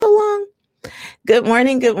Good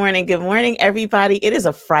morning, good morning, good morning, everybody. It is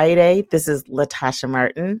a Friday. This is Latasha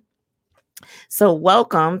Martin. So,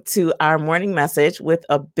 welcome to our morning message with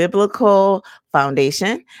a biblical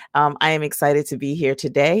foundation. I am excited to be here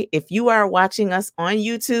today. If you are watching us on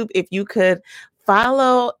YouTube, if you could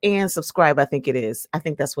follow and subscribe, I think it is. I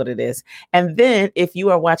think that's what it is. And then if you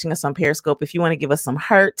are watching us on Periscope, if you want to give us some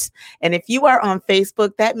hearts, and if you are on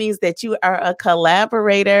Facebook, that means that you are a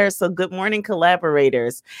collaborator. So, good morning,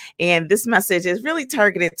 collaborators. And this message is really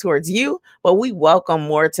targeted towards you, but we welcome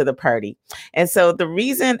more to the party. And so the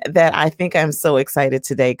reason that I think I'm so excited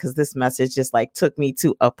today, because this message just like took me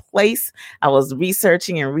to a place. I was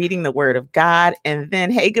researching and reading the word of God. And then,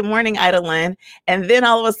 hey, good morning, Idalyn. And then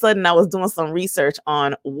all of a sudden I was doing some research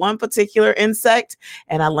on one particular insect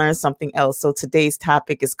and I learned something else. So today's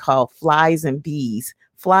topic is called flies and bees.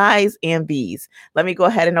 Flies and bees. Let me go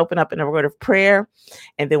ahead and open up in a word of prayer,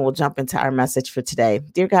 and then we'll jump into our message for today.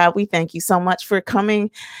 Dear God, we thank you so much for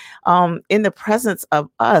coming in the presence of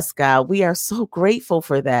us, God. We are so grateful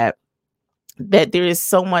for that there is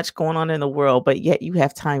so much going on in the world, but yet you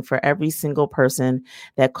have time for every single person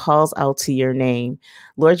that calls out to your name.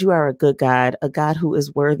 Lord, you are a good God, a God who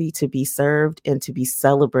is worthy to be served and to be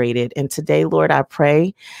celebrated. And today, Lord, I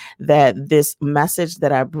pray that this message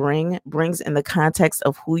that I brings in the context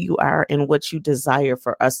of who you are and what you desire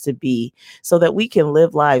for us to be, so that we can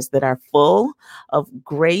live lives that are full of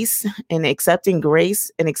grace and accepting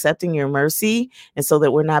your mercy, and so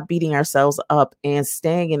that we're not beating ourselves up and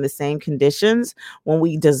staying in the same conditions when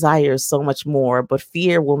we desire so much more, but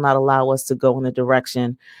fear will not allow us to go in the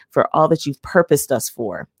direction for all that you've purposed us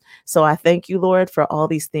for. So I thank you, Lord, for all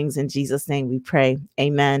these things. In Jesus' name we pray.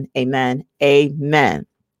 Amen, amen, amen.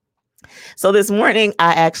 So this morning,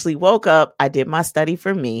 I actually woke up, I did my study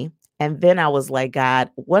for me, and then I was like, God,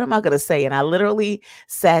 what am I going to say? And I literally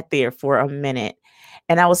sat there for a minute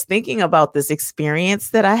and I was thinking about this experience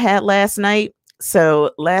that I had last night. So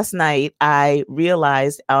last night, I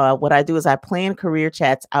realized what I do is I plan career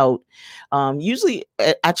chats out. Usually,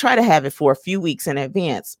 I try to have it for a few weeks in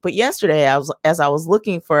advance. But yesterday, as I was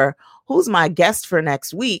looking for who's my guest for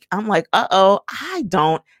next week, I'm like, I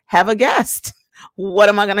don't have a guest. What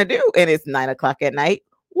am I going to do? And it's 9 o'clock at night.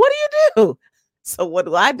 What do you do? So what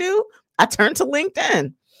do? I turn to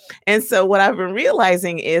LinkedIn. And so what I've been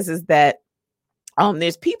realizing is that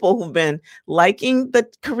there's people who've been liking the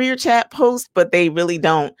career chat post, but they really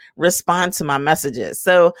don't respond to my messages.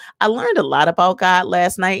 So I learned a lot about God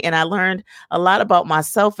last night, and I learned a lot about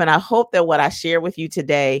myself. And I hope that what I share with you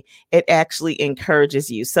today, it actually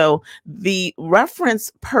encourages you. So the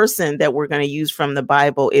reference person that we're going to use from the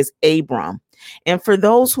Bible is Abram. And for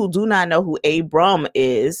those who do not know who Abram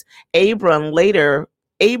is, Abram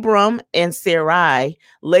and Sarai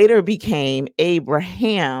later became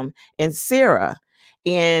Abraham and Sarah.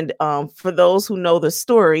 And for those who know the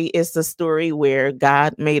story, it's the story where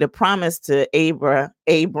God made a promise to Abram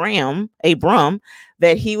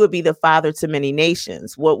that he would be the father to many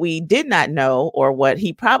nations. What we did not know, or what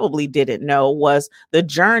he probably didn't know, was the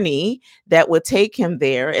journey that would take him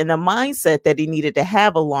there and the mindset that he needed to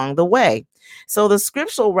have along the way. So the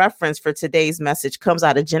scriptural reference for today's message comes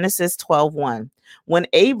out of Genesis 12:1. When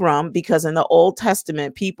Abram, because in the Old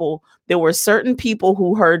Testament, there were certain people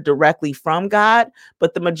who heard directly from God,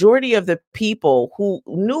 but the majority of the people who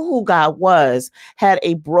knew who God was had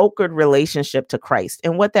a brokered relationship to Christ.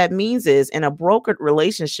 And what that means is, in a brokered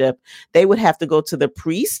relationship, they would have to go to the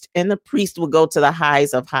priest, and the priest would go to the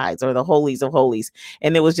highs of highs, or the holies of holies.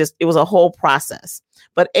 And it was a whole process.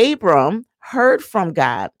 But Abram heard from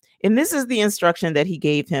God. And this is the instruction that he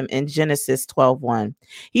gave him in Genesis 12:1.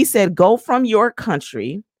 He said, "Go from your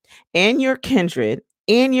country and your kindred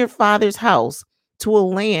and your father's house to a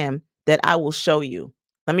land that I will show you."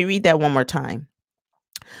 Let me read that one more time.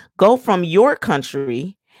 "Go from your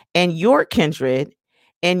country and your kindred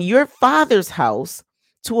and your father's house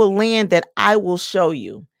to a land that I will show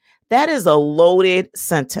you." That is a loaded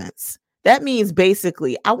sentence. That means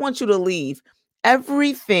basically, I want you to leave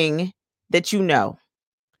everything that you know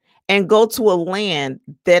and go to a land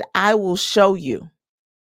that I will show you.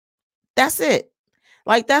 That's it.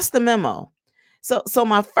 Like, that's the memo. So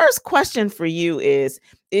my first question for you is,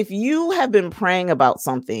 if you have been praying about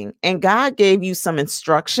something and God gave you some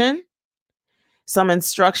instruction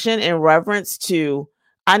in reference to,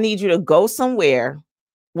 I need you to go somewhere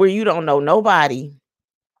where you don't know nobody,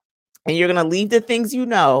 and you're going to leave the things you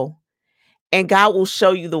know, and God will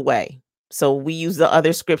show you the way. So we use the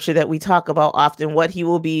other scripture that we talk about often, what he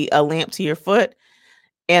will be a lamp to your foot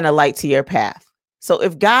and a light to your path. So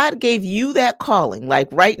if God gave you that calling, like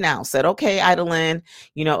right now, said, okay, Idalyn,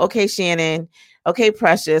 okay, Shannon, Okay,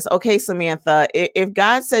 Precious. Okay, Samantha. If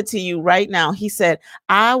God said to you right now, he said,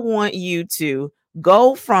 I want you to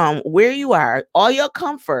go from where you are, all your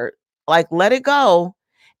comfort, like let it go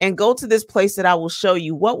and go to this place that I will show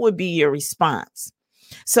you, what would be your response?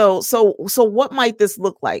 So what might this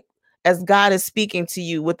look like as God is speaking to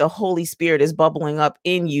you with the Holy Spirit is bubbling up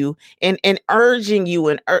in you and urging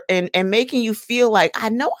you and making you feel like I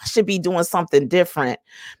know I should be doing something different.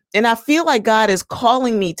 And I feel like God is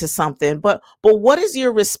calling me to something, but what is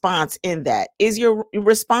your response in that? Is your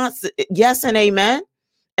response yes and amen?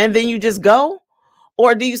 And then you just go?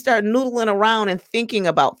 Or do you start noodling around and thinking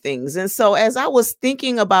about things? And so as I was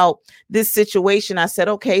thinking about this situation, I said,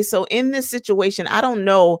 okay, so in this situation, I don't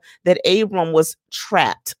know that Abram was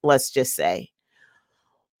trapped, let's just say.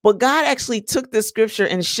 But God actually took the scripture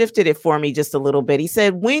and shifted it for me just a little bit. He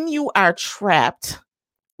said, when you are trapped,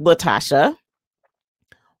 Latasha,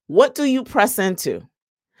 what do you press into?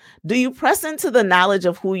 Do you press into the knowledge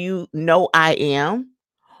of who you know I am?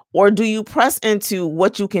 Or do you press into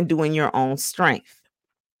what you can do in your own strength?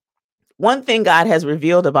 One thing God has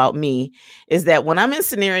revealed about me is that when I'm in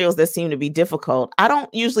scenarios that seem to be difficult, I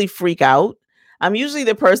don't usually freak out. I'm usually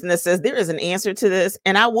the person that says, there is an answer to this.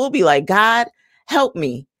 And I will be like, God, help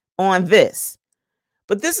me on this.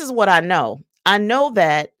 But this is what I know. I know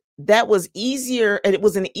that that was easier. And it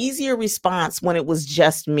was an easier response when it was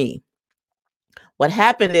just me. What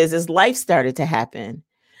happened is life started to happen.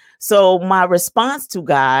 So my response to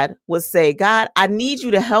God was say, God, I need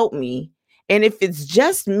you to help me. And if it's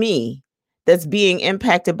just me that's being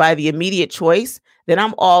impacted by the immediate choice, then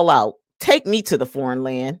I'm all out. Take me to the foreign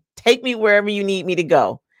land. Take me wherever you need me to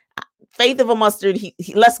go. Faith of a mustard.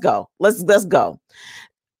 Let's go. Let's go.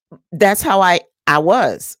 That's how I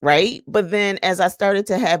was, right? But then as I started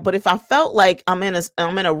to have, but if I felt like I'm in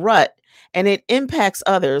a rut and it impacts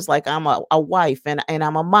others, like I'm a wife and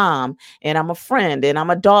I'm a mom and I'm a friend and I'm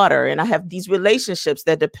a daughter and I have these relationships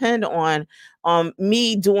that depend on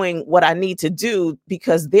me doing what I need to do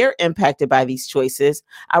because they're impacted by these choices,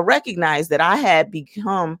 I recognize that I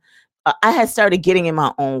had started getting in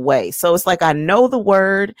my own way. So it's like I know the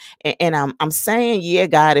word and I'm saying, yeah,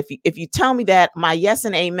 God, if you tell me that, my yes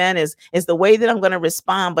and amen is the way that I'm going to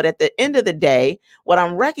respond. But at the end of the day, what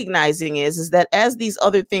I'm recognizing is that as these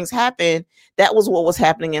other things happen, that was what was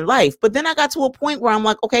happening in life. But then I got to a point where I'm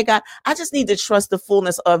like, okay, God, I just need to trust the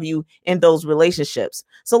fullness of you in those relationships.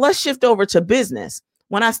 So let's shift over to business.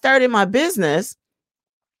 When I started my business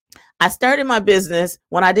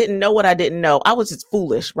when I didn't know what I didn't know. I was just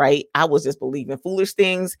foolish, right? I was just believing foolish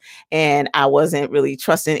things and I wasn't really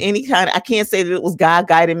trusting I can't say that it was God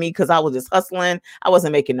guiding me because I was just hustling. I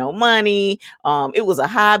wasn't making no money. It was a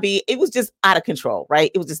hobby. It was just out of control,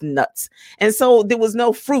 right? It was just nuts. And so there was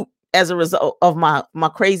no fruit as a result of my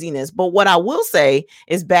craziness. But what I will say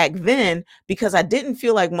is back then, because I didn't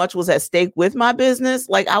feel like much was at stake with my business,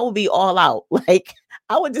 like I would be all out. Like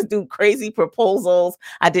I would just do crazy proposals.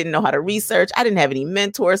 I didn't know how to research. I didn't have any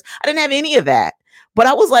mentors. I didn't have any of that. But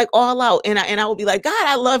I was like all out and I would be like, God,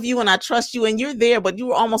 I love you and I trust you and you're there, but you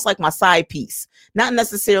were almost like my side piece, not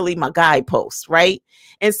necessarily my guidepost, right?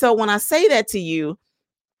 And so when I say that to you,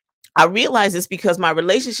 I realized it's because my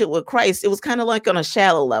relationship with Christ, it was kind of like on a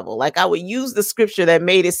shallow level. Like I would use the scripture that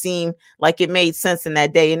made it seem like it made sense in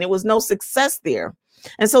that day and there was no success there.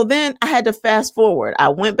 And so then I had to fast forward. I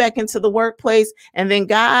went back into the workplace and then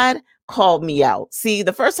God called me out. See,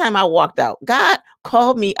 the first time I walked out, God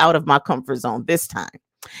called me out of my comfort zone this time.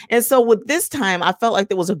 And so with this time, I felt like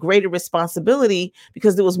there was a greater responsibility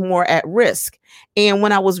because there was more at risk. And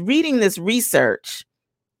when I was reading this research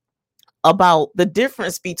about the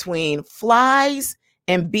difference between flies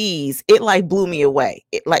and bees, it like blew me away.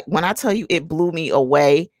 It like when I tell you it blew me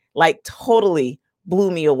away, like totally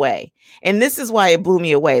blew me away. And this is why it blew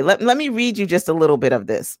me away. Let me read you just a little bit of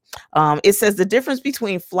this. It says the difference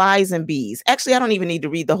between flies and bees. Actually, I don't even need to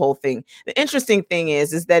read the whole thing. The interesting thing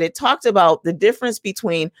is that it talked about the difference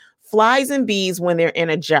between flies and bees when they're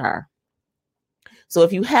in a jar. So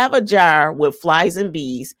if you have a jar with flies and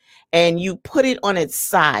bees and you put it on its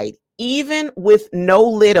side, even with no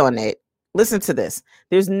lid on it, listen to this.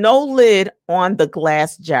 There's no lid on the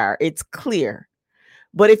glass jar. It's clear.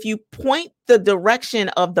 But if you point the direction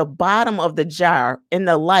of the bottom of the jar in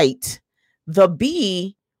the light, the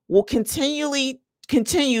bee will continue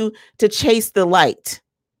to chase the light.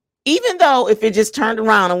 Even though if it just turned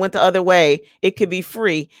around and went the other way, it could be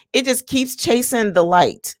free. It just keeps chasing the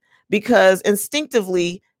light because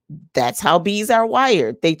instinctively, that's how bees are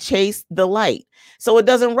wired. They chase the light. So it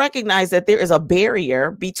doesn't recognize that there is a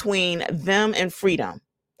barrier between them and freedom.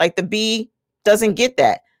 Like the bee doesn't get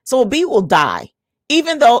that. So a bee will die,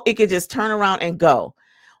 even though it could just turn around and go.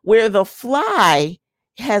 where the fly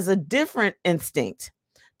has a different instinct.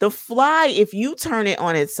 The fly, if you turn it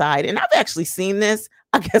on its side, and I've actually seen this,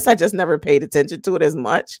 I guess I just never paid attention to it as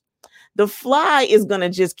much. The fly is going to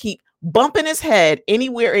just keep bumping its head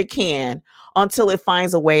anywhere it can until it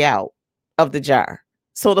finds a way out of the jar.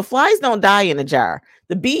 So the flies don't die in a jar.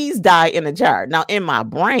 The bees die in a jar. Now, in my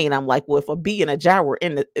brain, I'm like, well, if a bee and a jar were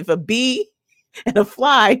if a bee and a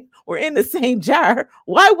fly were in the same jar,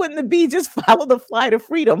 why wouldn't the bee just follow the fly to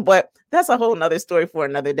freedom? But that's a whole nother story for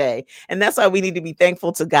another day. And that's why we need to be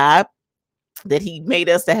thankful to God that he made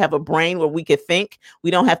us to have a brain where we could think.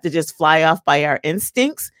 We don't have to just fly off by our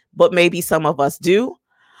instincts, but maybe some of us do.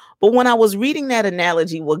 But when I was reading that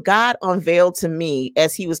analogy, what God unveiled to me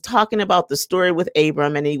as he was talking about the story with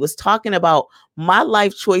Abram, and he was talking about my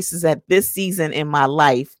life choices at this season in my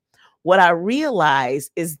life, what I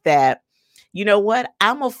realized is that, you know what?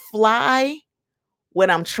 I'm a fly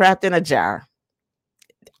when I'm trapped in a jar.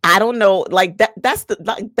 I don't know, like that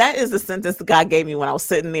is the sentence that God gave me when I was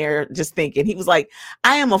sitting there just thinking. He was like,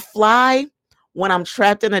 I am a fly when I'm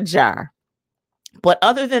trapped in a jar. But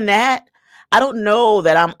other than that, I don't know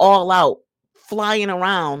that I'm all out flying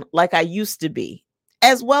around like I used to be.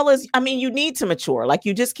 As well as, I mean, you need to mature. Like,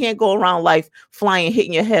 you just can't go around life flying,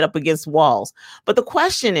 hitting your head up against walls. But the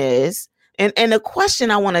question is, and the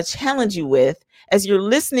question I want to challenge you with as you're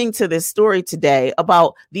listening to this story today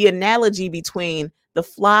about the analogy between the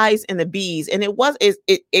flies and the bees, and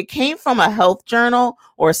it came from a health journal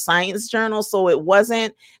or a science journal, so it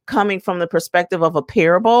wasn't coming from the perspective of a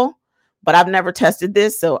parable. But I've never tested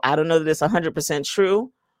this, so I don't know that it's 100%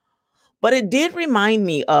 true. But it did remind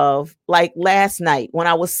me of, like, last night when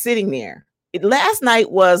I was sitting there. Last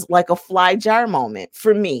night was like a fly jar moment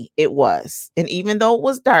for me. It was. And even though it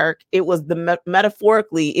was dark, it was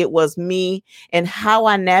metaphorically, it was me and how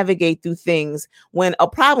I navigate through things when a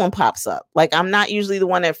problem pops up. Like, I'm not usually the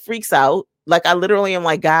one that freaks out. Like, I literally am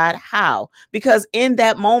like, God, how? Because in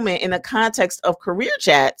that moment, in the context of career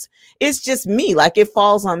chats, it's just me. Like, it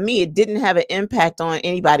falls on me. It didn't have an impact on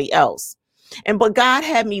anybody else. But God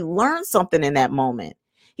had me learn something in that moment.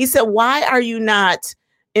 He said, why are you not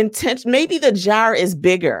intentional? Maybe the jar is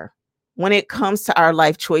bigger when it comes to our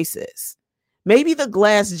life choices. Maybe the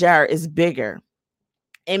glass jar is bigger.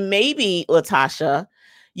 And maybe, Latasha,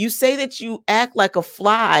 you say that you act like a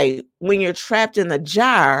fly when you're trapped in the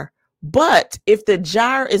jar. But if the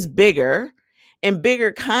jar is bigger and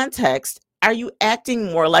bigger context, are you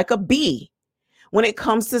acting more like a bee when it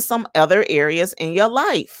comes to some other areas in your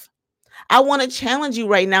life? I want to challenge you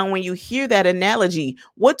right now when you hear that analogy.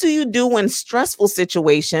 What do you do in stressful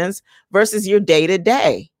situations versus your day to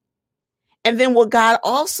day? And then what God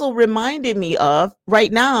also reminded me of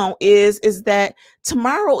right now is that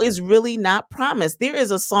tomorrow is really not promised. There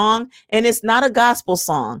is a song, and it's not a gospel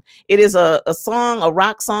song. It is a song, a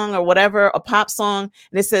rock song or whatever, a pop song.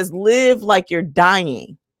 And it says, live like you're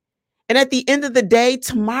dying. And at the end of the day,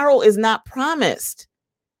 tomorrow is not promised.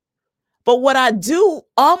 But what I do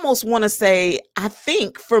almost want to say, I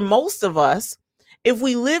think for most of us, if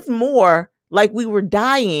we lived more like we were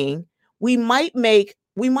dying, we might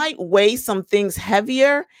weigh some things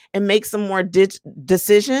heavier and make some more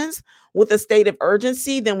decisions with a state of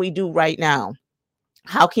urgency than we do right now.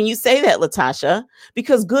 How can you say that, Latasha?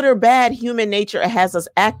 Because good or bad, human nature has us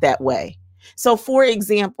act that way. So, for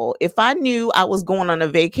example, if I knew I was going on a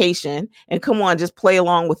vacation, and come on, just play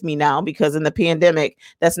along with me now, because in the pandemic,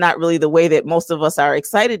 that's not really the way that most of us are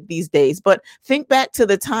excited these days. But think back to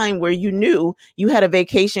the time where you knew you had a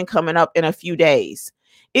vacation coming up in a few days.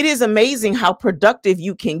 It is amazing how productive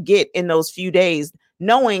you can get in those few days,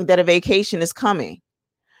 knowing that a vacation is coming.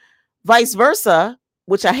 Vice versa,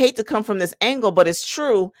 which I hate to come from this angle, but it's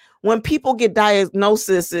true. When people get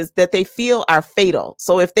diagnoses that they feel are fatal.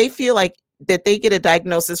 So if they feel like that they get a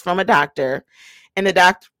diagnosis from a doctor, and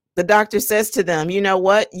the doctor says to them, you know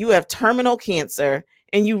what, you have terminal cancer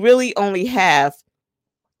and you really only have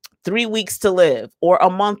 3 weeks to live or a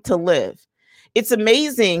month to live. It's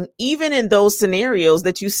amazing, even in those scenarios,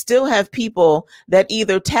 that you still have people that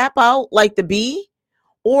either tap out like the bee,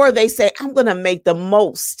 or they say, I'm going to make the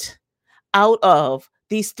most out of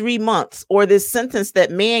these 3 months, or this sentence that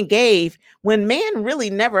man gave, when man really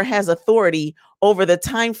never has authority over the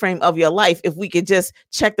time frame of your life. If we could just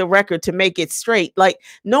check the record to make it straight, like,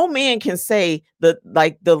 no man can say the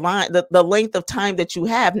length of time that you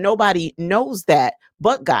have. Nobody knows that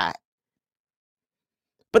but God.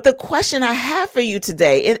 But the question I have for you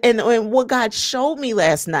today, and what God showed me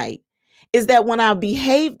last night, is that when I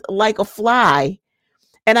behaved like a fly,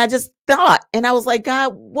 and I just thought, and I was like,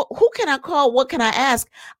 God, who can I call? What can I ask?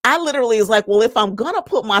 I literally was like, well, if I'm going to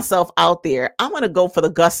put myself out there, I'm going to go for the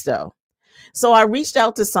gusto. So I reached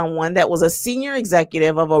out to someone that was a senior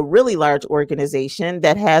executive of a really large organization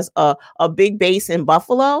that has a big base in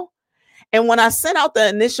Buffalo. And when I sent out the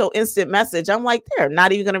initial instant message, I'm like, they're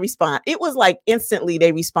not even going to respond. It was like instantly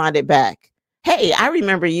they responded back. Hey, I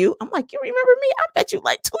remember you. I'm like, you remember me? I bet you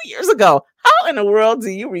like 2 years ago. How in the world do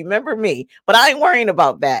you remember me? But I ain't worrying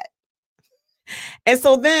about that. And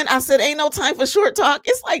so then I said, ain't no time for short talk.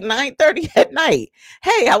 It's like 9:30 at night.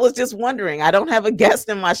 Hey, I was just wondering, I don't have a guest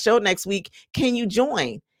in my show next week. Can you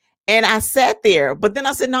join? And I sat there, but then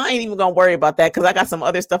I said, no, I ain't even going to worry about that because I got some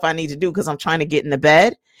other stuff I need to do because I'm trying to get in the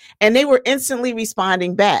bed. And they were instantly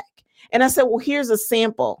responding back. And I said, well, here's a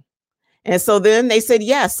sample. And so then they said,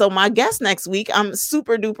 yes. So my guest next week, I'm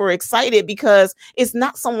super duper excited because it's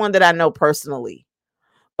not someone that I know personally,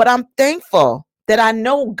 but I'm thankful that I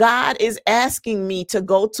know God is asking me to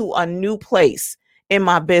go to a new place in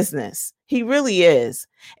my business. He really is.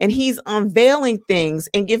 And he's unveiling things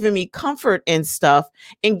and giving me comfort in stuff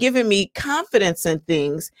and giving me confidence in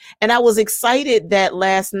things. And I was excited that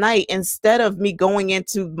last night, instead of me going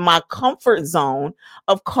into my comfort zone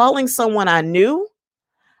of calling someone I knew,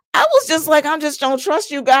 I was just like, I'm just don't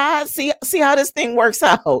trust you, God. See how this thing works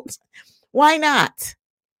out. Why not?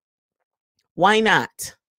 Why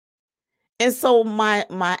not? And so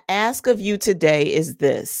my ask of you today is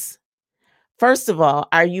this. First of all,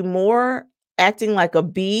 are you more acting like a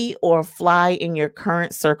bee or a fly in your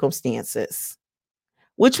current circumstances?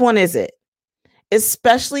 Which one is it?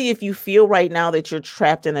 Especially if you feel right now that you're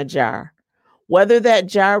trapped in a jar, whether that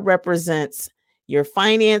jar represents your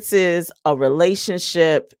finances, a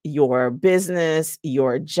relationship, your business,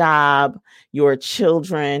 your job, your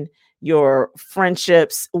children, your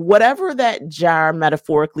friendships, whatever that jar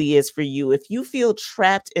metaphorically is for you. If you feel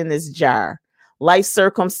trapped in this jar, life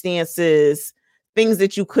circumstances, things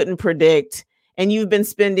that you couldn't predict, and you've been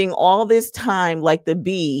spending all this time like the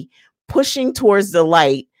bee pushing towards the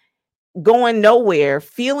light, going nowhere,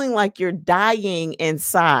 feeling like you're dying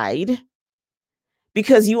inside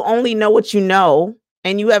because you only know what you know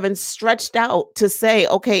and you haven't stretched out to say,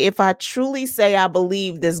 okay, if I truly say I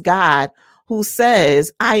believe this God who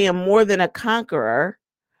says I am more than a conqueror,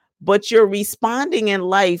 but you're responding in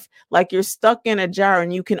life like you're stuck in a jar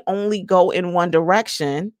and you can only go in one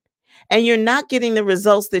direction and you're not getting the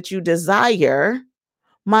results that you desire,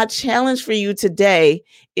 my challenge for you today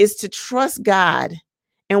is to trust God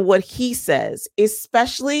and what he says,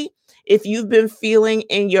 especially if you've been feeling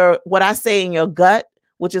in your, what I say in your gut,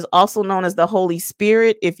 which is also known as the Holy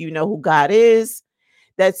Spirit, if you know who God is,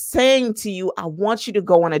 that's saying to you, I want you to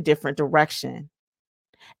go in a different direction.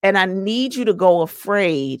 And I need you to go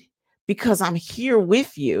afraid because I'm here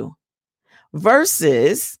with you,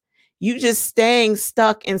 versus you just staying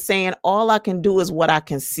stuck and saying, all I can do is what I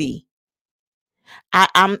can see.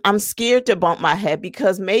 I'm scared to bump my head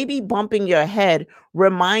because maybe bumping your head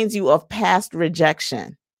reminds you of past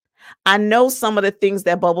rejection. I know some of the things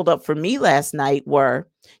that bubbled up for me last night were,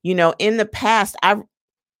 in the past,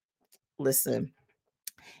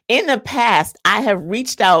 in the past, I have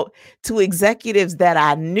reached out to executives that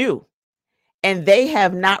I knew and they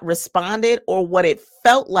have not responded, or what it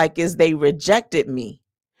felt like is they rejected me.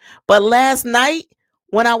 But last night,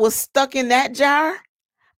 when I was stuck in that jar,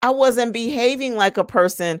 I wasn't behaving like a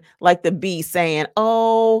person like the bee saying,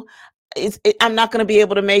 oh, I'm not going to be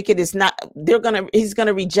able to make it. He's going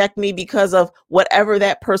to reject me because of whatever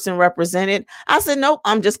that person represented. I said, nope,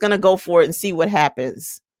 I'm just going to go for it and see what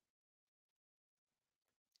happens.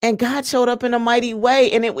 And God showed up in a mighty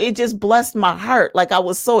way. And it just blessed my heart. Like I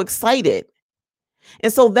was so excited.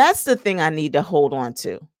 And so that's the thing I need to hold on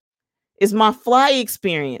to, is my fly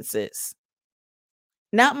experiences,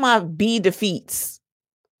 not my bee defeats.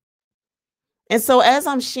 And so as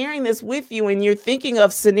I'm sharing this with you and you're thinking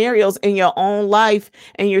of scenarios in your own life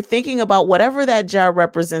and you're thinking about whatever that jar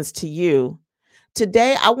represents to you,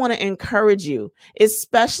 today I want to encourage you,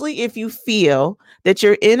 especially if you feel that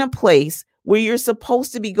you're in a place where you're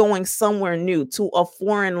supposed to be going somewhere new, to a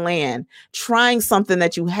foreign land, trying something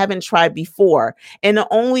that you haven't tried before. And the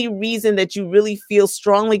only reason that you really feel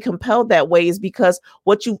strongly compelled that way is because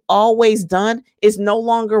what you've always done is no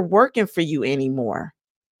longer working for you anymore.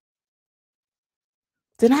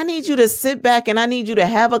 Then I need you to sit back and I need you to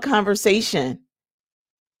have a conversation.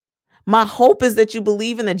 My hope is that you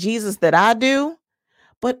believe in the Jesus that I do.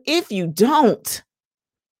 But if you don't,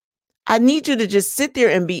 I need you to just sit there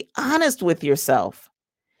and be honest with yourself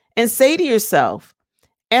and say to yourself,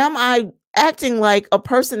 am I acting like a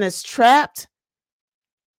person that's trapped,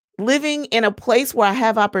 living in a place where I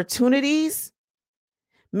have opportunities?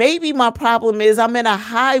 Maybe my problem is I'm in a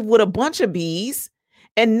hive with a bunch of bees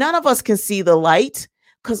and none of us can see the light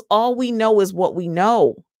because all we know is what we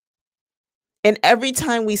know. And every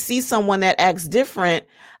time we see someone that acts different,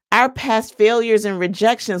 our past failures and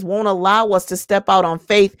rejections won't allow us to step out on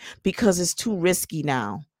faith because it's too risky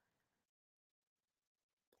now.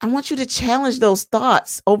 I want you to challenge those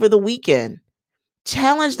thoughts over the weekend.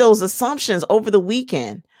 Challenge those assumptions over the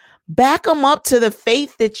weekend. Back them up to the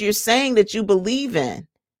faith that you're saying that you believe in.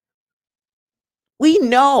 We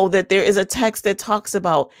know that there is a text that talks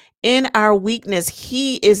about in our weakness,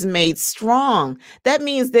 he is made strong. That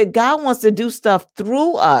means that God wants to do stuff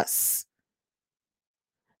through us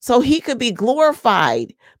so he could be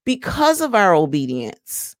glorified because of our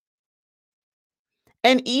obedience.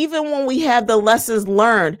 And even when we have the lessons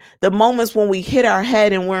learned, the moments when we hit our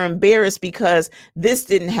head and we're embarrassed because this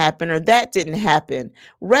didn't happen or that didn't happen,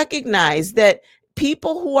 recognize that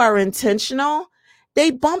people who are intentional, they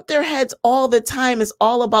bump their heads all the time. It's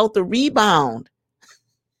all about the rebound.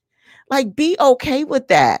 Like, be okay with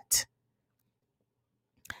that.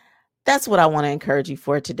 That's what I want to encourage you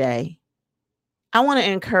for today. I want to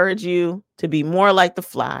encourage you to be more like the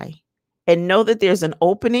fly and know that there's an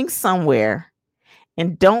opening somewhere.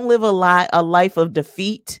 And don't live a life of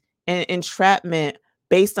defeat and entrapment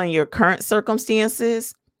based on your current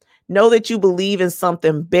circumstances. Know that you believe in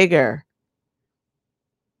something bigger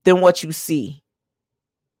than what you see.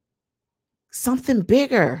 Something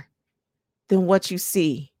bigger than what you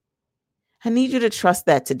see. I need you to trust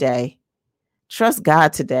that today. Trust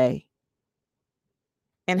God today.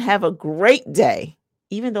 And have a great day.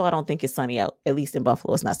 Even though I don't think it's sunny out, at least in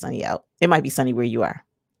Buffalo, it's not sunny out. It might be sunny where you are.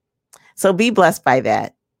 So be blessed by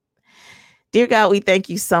that. Dear God, we thank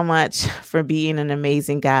you so much for being an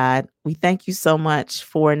amazing God. We thank you so much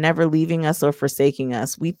for never leaving us or forsaking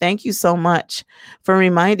us. We thank you so much for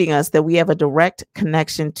reminding us that we have a direct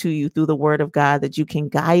connection to you through the word of God, that you can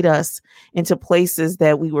guide us into places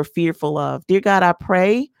that we were fearful of. Dear God, I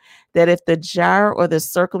pray that if the jar or the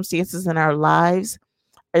circumstances in our lives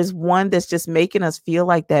is one that's just making us feel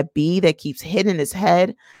like that bee that keeps hitting its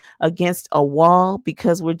head against a wall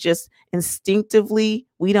because we're just instinctively,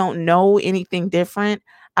 we don't know anything different.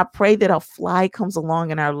 I pray that a fly comes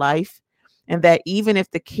along in our life and that even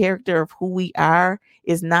if the character of who we are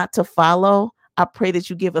is not to follow, I pray that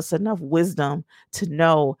you give us enough wisdom to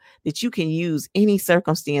know that you can use any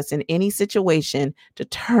circumstance in any situation to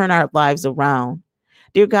turn our lives around.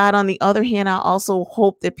 Dear God, on the other hand, I also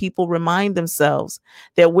hope that people remind themselves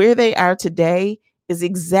that where they are today is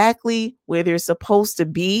exactly where they're supposed to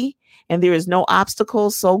be. And there is no obstacle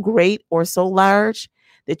so great or so large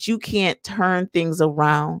that you can't turn things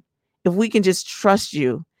around. If we can just trust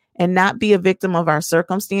you and not be a victim of our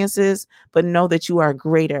circumstances, but know that you are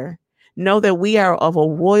greater. Know that we are of a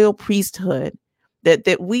royal priesthood,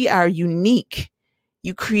 that we are unique.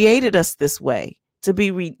 You created us this way to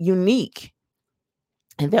be unique,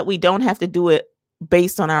 and that we don't have to do it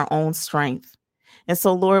based on our own strength. And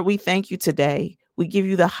so, Lord, we thank you today. We give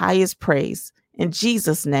you the highest praise. In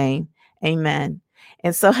Jesus' name, amen.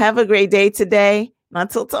 And so have a great day today.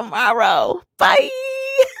 Until tomorrow. Bye.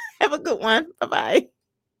 Have a good one. Bye-bye.